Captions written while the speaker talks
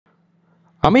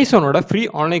அமேசானோட free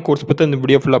online course பற்றி இந்த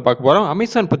video ஃபுல்லாக பார்க்க போகிறோம்.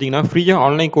 அமேசான் பார்த்தீங்கன்னா ஃப்ரீயாக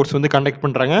ஆன்லைன் கோர்ஸ் வந்து கண்டக்ட்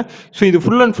பண்ணுறாங்க. ஸோ இது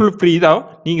ஃபுல் அண்ட் ஃபுல் ஃப்ரீ தான்.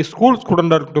 நீங்கள் ஸ்கூல்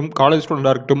ஸ்டூடெண்டாக இருக்கட்டும், காலேஜ்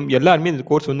ஸ்டூடெண்டாக இருக்கட்டும், எல்லாருமே இந்த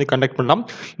கோர்ஸ் வந்து கண்டக்ட் பண்ணலாம்.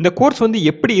 இந்த கோர்ஸ் வந்து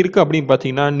எப்படி இருக்குது அப்படின்னு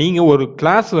பார்த்தீங்கன்னா, நீங்கள் ஒரு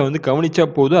கிளாஸில் வந்து கவனிச்சா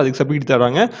போதும், அதுக்கு சர்டிஃபிகேட்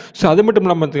தராங்க. ஸோ அது மட்டும்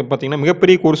இல்லாமல் பார்த்தீங்கன்னா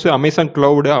மிகப்பெரிய course Amazon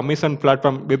cloud, Amazon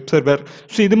platform, web server.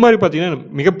 So இது மாதிரி பார்த்தீங்கன்னா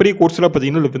மிகப்பெரிய கோர்ஸ்லாம்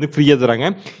பார்த்தீங்கன்னா இதுக்கு வந்து ஃப்ரீயாக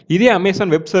தராங்க. இதே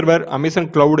Amazon web server,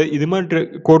 Amazon cloud இது மாதிரி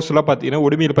கோர்ஸ்லாம் பார்த்தீங்கன்னா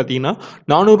உடமையில் பார்த்தீங்கன்னா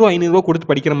 $400 கொடுத்து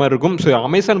படிக்கிற மாதிரி இருக்கும். ஸோ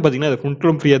அமேசான் பார்த்தீங்கன்னா அது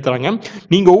ஃபுல்லும் ஃப்ரீயாக தராங்க.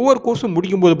 நீங்கள் ஒவ்வொரு கோர்ஸும்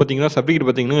முடிக்கும்போது பார்த்தீங்கன்னா சர்டிஃபிகேட்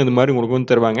பார்த்தீங்கன்னா இந்த மாதிரி உங்களுக்கு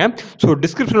வந்து தருவாங்க. ஸோ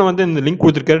டிஸ்கிரிப்ஷனில் வந்து இந்த லிங்க்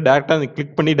கொடுத்துருக்காரு, டேரெக்டாக அந்த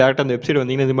கிளிக் பண்ணி டேரெக்டாக அந்த வெப்சைட்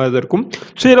வந்தீங்கன்னா இது மாதிரி தான் இருக்கும்.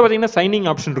 ஸோ இதில் பார்த்தீங்கன்னா சைனிங்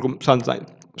ஆப்ஷன் இருக்கும்.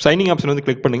 சைனிங் ஆப்ஷன் வந்து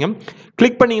கிளிக் பண்ணுங்கள்.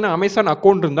 கிளிக் பண்ணிங்கன்னா அமேசான்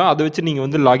அக்கௌண்ட் இருந்தால் அதை வச்சு நீங்கள்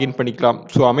வந்து லாகின் பண்ணிக்கலாம்.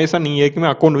 ஸோ அமேசான் நீங்கள் ஏற்கனவே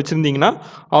அக்கௌண்ட் வச்சுருந்தீங்கன்னா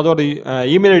அதோட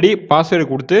இமெயில் ஐடி பாஸ்வேர்டு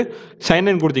கொடுத்து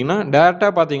சைன்இன் கொடுத்தீங்கன்னா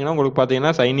டேரெக்டாக பார்த்தீங்கன்னா உங்களுக்கு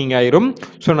பார்த்தீங்கன்னா சைனிங் ஆயிரும்.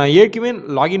 ஸோ நான் ஏற்கனவே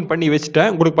லாகின் பண்ணி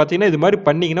வச்சுட்டேன். உங்களுக்கு பார்த்தீங்கன்னா இது மாதிரி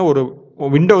பண்ணிங்கன்னா ஒரு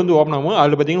விண்டோ வந்து ஓப்பன் ஆகும்.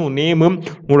 அதில் பார்த்தீங்கன்னா உங்கள் நேமு,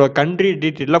 உங்களோட கண்ட்ரி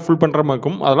டீட்டெயிலாம் ஃபுல் பண்ணுற மாதிரி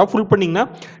இருக்கும். அதெல்லாம் ஃபுல் பண்ணிங்கன்னா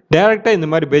டேரெக்டாக இந்த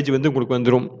மாதிரி பேஜ் வந்து உங்களுக்கு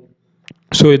வந்துடும்.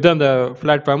 ஸோ இதுதான் அந்த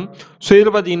பிளாட்ஃபார்ம். ஸோ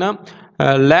இதில் பார்த்தீங்கன்னா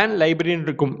லேண்ட் லைப்ரரின்னு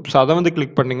இருக்கும். ஸோ அதை வந்து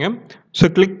கிளிக் பண்ணுங்கள். ஸோ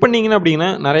கிளிக் பண்ணிங்கன்னா அப்படின்னா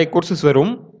நிறைய கோர்சஸ்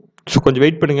வரும். ஸோ கொஞ்சம்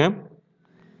வெயிட் பண்ணுங்கள்.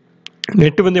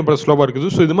 நெட்டு வந்து இப்போ ஸ்லோவாக இருக்குது.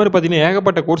 ஸோ இது மாதிரி பார்த்தீங்கன்னா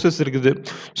ஏகப்பட்ட கோர்சஸ் இருக்குது.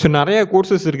 ஸோ நிறைய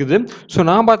கோர்சஸ் இருக்குது. ஸோ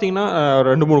நான் பார்த்தீங்கன்னா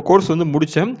 2-3 கோர்ஸ் வந்து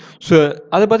முடித்தேன். ஸோ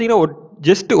அது பார்த்தீங்கன்னா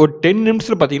ஜஸ்ட் ஒரு 10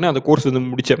 நிமிஷத்தில் பார்த்தீங்கன்னா அந்த கோர்ஸ் வந்து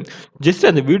முடித்தேன். ஜஸ்ட்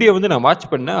அந்த வீடியோ வந்து நான் வாட்ச்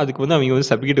பண்ணேன். அதுக்கு வந்து அவங்க வந்து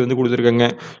சர்டிஃபிகேட் வந்து கொடுத்துருக்காங்க.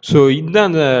 ஸோ இதுதான்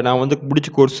அந்த நான் வந்து முடிச்ச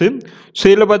கோர்ஸு. ஸோ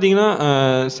இதில் பார்த்தீங்கன்னா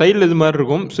சைடில் இது மாதிரி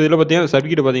இருக்கும். ஸோ இதில் பார்த்தீங்கன்னா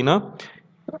சர்டிஃபிகேட் பார்த்தீங்கன்னா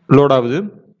லோட் ஆகுது.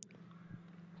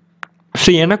 ஸோ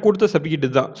எனக்கு கொடுத்த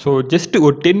சர்டிஃபிகேட் தான். ஸோ ஜஸ்ட்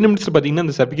ஒரு 10 நிமிட்ஸ் பார்த்தீங்கன்னா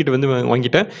அந்த சர்டிஃபிகேட் வந்து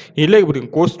வாங்கிட்டேன். இல்லை இப்படி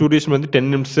கோர்ஸ் டூரேஷன் வந்து 10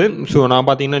 நிமிட்ஸு. ஸோ நான்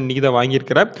பார்த்தீங்கன்னா இன்றைக்கி தான்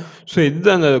வாங்கியிருக்கிறேன். ஸோ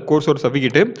இதுதான் அந்த கோர்ஸோட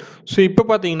சர்டிஃபிகேட்டு. ஸோ இப்போ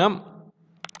பார்த்தீங்கன்னா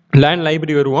லேண்ட்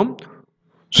லைப்ரரி வருவோம்.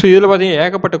 ஸோ இதில் பார்த்தீங்கன்னா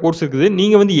ஏகப்பட்ட கோர்ஸ் இருக்குது.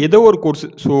 நீங்கள் வந்து ஏதோ ஒரு கோர்ஸ்,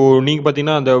 ஸோ நீங்கள்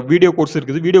பார்த்தீங்கன்னா அந்த வீடியோ கோர்ஸ்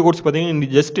இருக்குது. வீடியோ கோர்ஸ் பார்த்தீங்கன்னா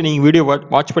ஜஸ்ட் நீங்கள் வீடியோ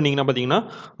வாட்ச் பண்ணிங்கன்னா பார்த்தீங்கன்னா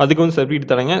அதுக்கு வந்து சர்டிஃபிகேட்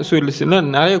தராங்க. ஸோ இதில் சில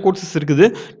நிறைய கோர்சஸ் இருக்குது.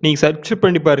 நீங்கள் சர்ச்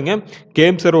பண்ணி பாருங்கள்.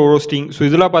 Game server hosting. ஸோ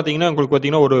இதெல்லாம் பார்த்தீங்கன்னா உங்களுக்கு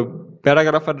பார்த்தீங்கன்னா ஒரு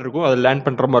பேராகிராஃபாக இருக்கும். அதை லேர்ன்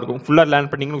பண்ணுற மாதிரி இருக்கும். ஃபுல்லாக லேர்ன்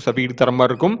பண்ணிங்கன்னா உங்களுக்கு சர்டிஃபிகேட் தர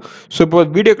மாதிரி இருக்கும். ஸோ இப்போ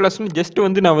வீடியோ கிளாஸ்னு ஜஸ்ட்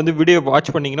வந்து நான் வந்து வீடியோ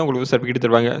வாட்ச் பண்ணிங்கன்னா உங்களுக்கு சர்டிஃபிகேட்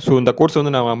தருவாங்க. ஸோ இந்த கோர்ஸ்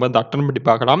வந்து நான் வந்து அட்டன் பண்ணி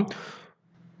பார்க்கலாம்.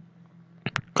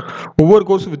 ஒவ்வொரு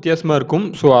கோர்ஸும் வித்தியாசமாக இருக்கும்.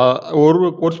 ஸோ ஒரு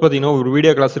கோர்ஸ் பார்த்தீங்கன்னா ஒரு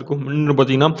வீடியோ கிளாஸ் இருக்கும். இன்னொன்று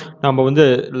பார்த்தீங்கன்னா நம்ம வந்து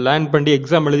லேர்ன் பண்ணி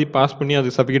எக்ஸாம் எழுதி பாஸ் பண்ணி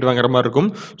அதுக்கு சர்டிஃபிகேட் வாங்குற மாதிரி இருக்கும்.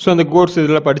 ஸோ அந்த கோர்ஸ்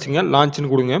இதெல்லாம் படிச்சுங்க.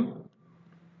 லான்ச்னு கொடுங்க.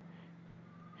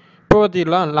 இப்போ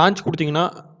பார்த்தீங்கன்னா லான்ச் கொடுத்தீங்கன்னா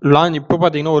இப்போ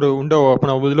பார்த்தீங்கன்னா ஒரு விண்டோ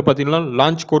ஓப்பன் ஆகும். இதில் பார்த்தீங்கன்னா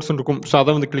லான்ச் கோர்ஸ்னு இருக்கும். ஸோ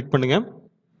அதை வந்து கிளிக் பண்ணுங்கள்.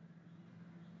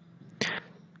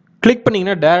 கிளிக்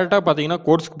பண்ணிங்கன்னா டேரெக்டாக பார்த்தீங்கன்னா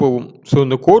கோர்ஸ்க்கு போகும். ஸோ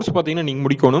இந்த கோர்ஸ் பார்த்தீங்கன்னா நீங்கள்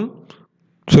முடிக்கணும்.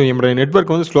 ஸோ என்னுடைய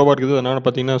நெட்வொர்க் வந்து ஸ்லோவாக இருக்குது. அதனால்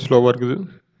பார்த்தீங்கன்னா ஸ்லோவாக இருக்குது.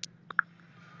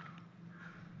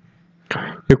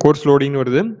 கோர்ஸ் லோடிங்னு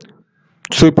வருது.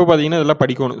 ஸோ இப்போ பார்த்தீங்கன்னா இதெல்லாம்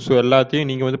படிக்கணும். ஸோ எல்லாத்தையும்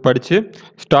நீங்கள் வந்து படித்து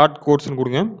ஸ்டார்ட் கோர்ஸ்னு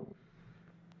கொடுங்க.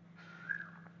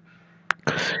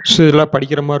 ஸோ இதெல்லாம்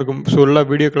படிக்கிற மாதிரி இருக்கும். ஸோ எல்லாம்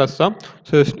வீடியோ கிளாஸ் தான்.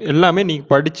 ஸோ எல்லாமே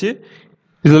நீங்கள் படித்து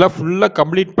இதெல்லாம் ஃபுல்லாக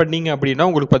கம்ப்ளீட் பண்ணிங்க அப்படின்னா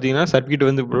உங்களுக்கு பார்த்தீங்கன்னா சர்டிஃபிகேட்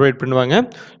வந்து ப்ரொவைட் பண்ணுவாங்க.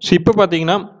 ஸோ இப்போ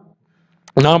பார்த்தீங்கன்னா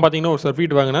நான் பார்த்தீங்கன்னா ஒரு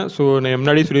சர்டிஃபிகேட் வாங்கினேன். ஸோ நான்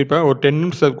முன்னாடியே சொல்லியிருப்பேன் ஒரு 10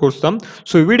 நிமிஷம் கோர்ஸ் தான்.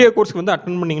 ஸோ வீடியோ கோர்ஸ்க்கு வந்து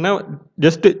அட்டன் பண்ணிங்கன்னா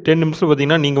ஜஸ்ட் 10 நிமிஷம்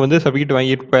பார்த்தீங்கன்னா நீங்கள் வந்து சர்டிஃபிகேட்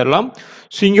வாங்கிட்டு போயிடலாம்.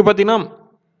 ஸோ இங்கே பார்த்தீங்கன்னா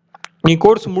நீங்கள்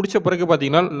கோர்ஸ் முடித்த பிறகு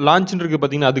பார்த்தீங்கன்னா லான்ச்னு இருக்குது.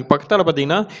 பார்த்தீங்கன்னா அதுக்கு பக்கத்தில்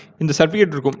பார்த்தீங்கன்னா இந்த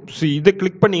சர்டிஃபிகேட் இருக்கும். ஸோ இதை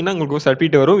கிளிக் பண்ணிங்கன்னா உங்களுக்கு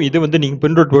சர்டிஃபிகேட் வரும். இதை வந்து நீங்கள்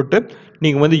பிரிண்ட் அவுட் போட்டு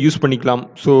நீங்கள் வந்து யூஸ் பண்ணிக்கலாம்.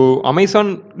 ஸோ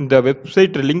அமேசான் இந்த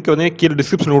வெப்சைட் லிங்க் வந்து கீழே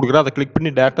டிஸ்கிரிப்ஷன் கொடுக்குறேன். அதை கிளிக்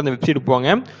பண்ணி டேரெக்டாக அந்த வெப்சைட்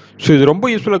போவாங்க. ஸோ இது ரொம்ப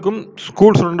யூஸ்ஃபுல்லாக இருக்கும்.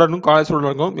 ஸ்கூல் ஸ்டூடெண்டாக இருக்கும், காலேஜ்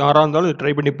ஸ்டூடெண்டாக இருக்கும், யாராக இருந்தாலும் இது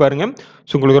ட்ரை பண்ணி பாருங்கள்.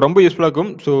 ஸோ உங்களுக்கு ரொம்ப யூஸ்ஃபுல்லாக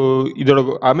இருக்கும். ஸோ இதோட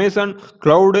Amazon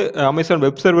cloud, Amazon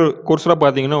web server கோர்ஸ்லாம்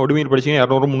பார்த்தீங்கன்னா ஒடுமையில் படிச்சிங்கன்னா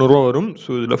 $200-300 வரும்.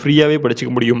 ஸோ இதில் ஃப்ரீயாகவே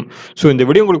படிச்சிக்க முடியும். ஸோ இந்த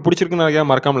வீடியோ உங்களுக்கு பிடிச்சிருக்குன்னு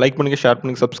மறக்காமல் லைக் பண்ணுங்கள், ஷேர்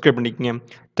பண்ணுங்கள், சப்ஸ்கிரைப் பண்ணிக்கங்க.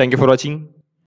 தேங்க்யூ ஃபார் வாட்சிங்.